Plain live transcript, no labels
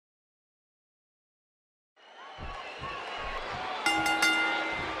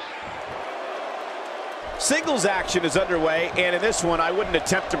Singles action is underway, and in this one, I wouldn't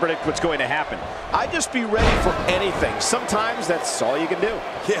attempt to predict what's going to happen. I'd just be ready for anything. Sometimes that's all you can do.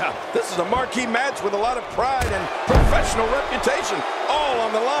 Yeah, this is a marquee match with a lot of pride and professional reputation, all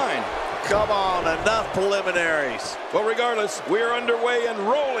on the line. Come on, enough preliminaries. Well, regardless, we're underway and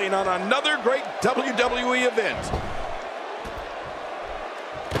rolling on another great WWE event.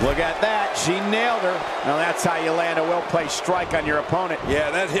 Look at that. She nailed her. Now that's how you land a well-placed strike on your opponent. Yeah,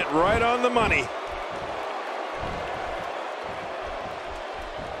 that hit right on the money.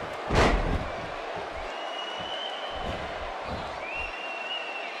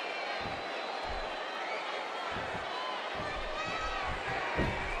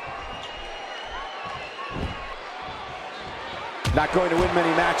 Not going to win many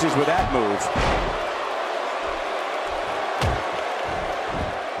matches with that move.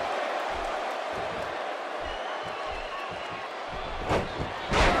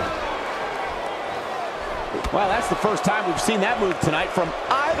 Well, that's the first time we've seen that move tonight from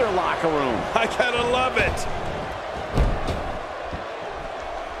either locker room. I gotta love it.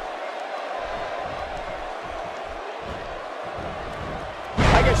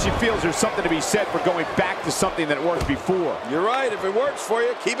 I guess she feels there's something to be said for going back to something that worked before. You're right. If it works for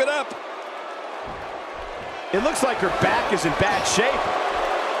you, keep it up. It looks like her back is in bad shape.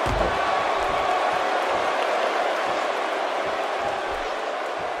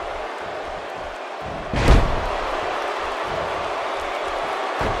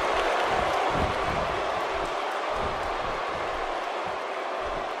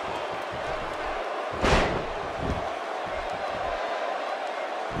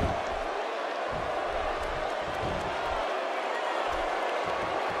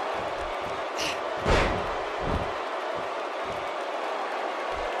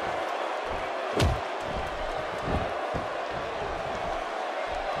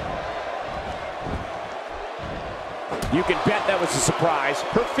 You can bet that was a surprise.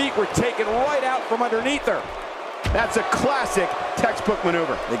 Her feet were taken right out from underneath her. That's a classic textbook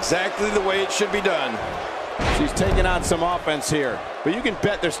maneuver. Exactly the way it should be done. She's taking on some offense here, but you can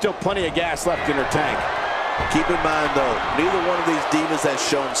bet there's still plenty of gas left in her tank. Keep in mind, though, neither one of these divas has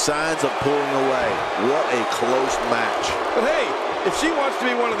shown signs of pulling away. What a close match. But hey, if she wants to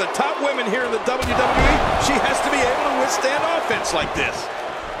be one of the top women here in the WWE, she has to be able to withstand offense like this.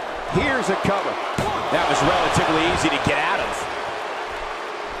 Here's a cover. That was relatively easy to get out of.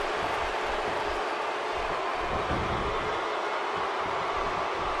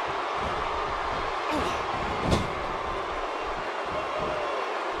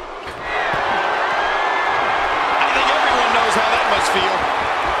 I think everyone knows how that must feel.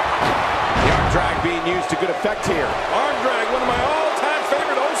 The arm drag being used to good effect here. Arm drag, one of my all-time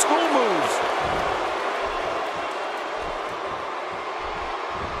favorite old school moves.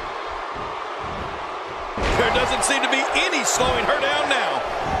 There doesn't seem to be any slowing her down now.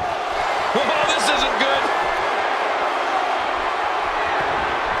 Oh, this isn't good.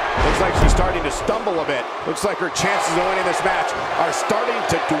 Looks like she's starting to stumble a bit. Looks like her chances of winning this match are starting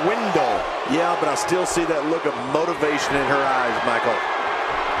to dwindle. Yeah, but I still see that look of motivation in her eyes, Michael.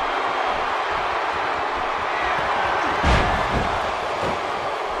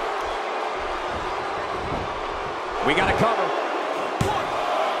 We got a cover.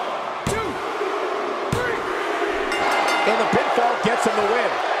 And the pinfall gets him the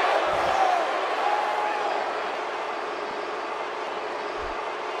win.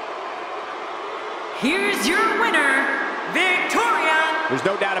 Here's your winner, Victoria. There's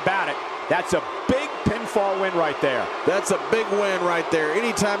no doubt about it. That's a big pinfall win right there. That's a big win right there.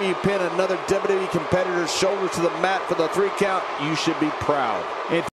 Anytime you pin another WWE competitor's shoulder to the mat for the 3 count, you should be proud.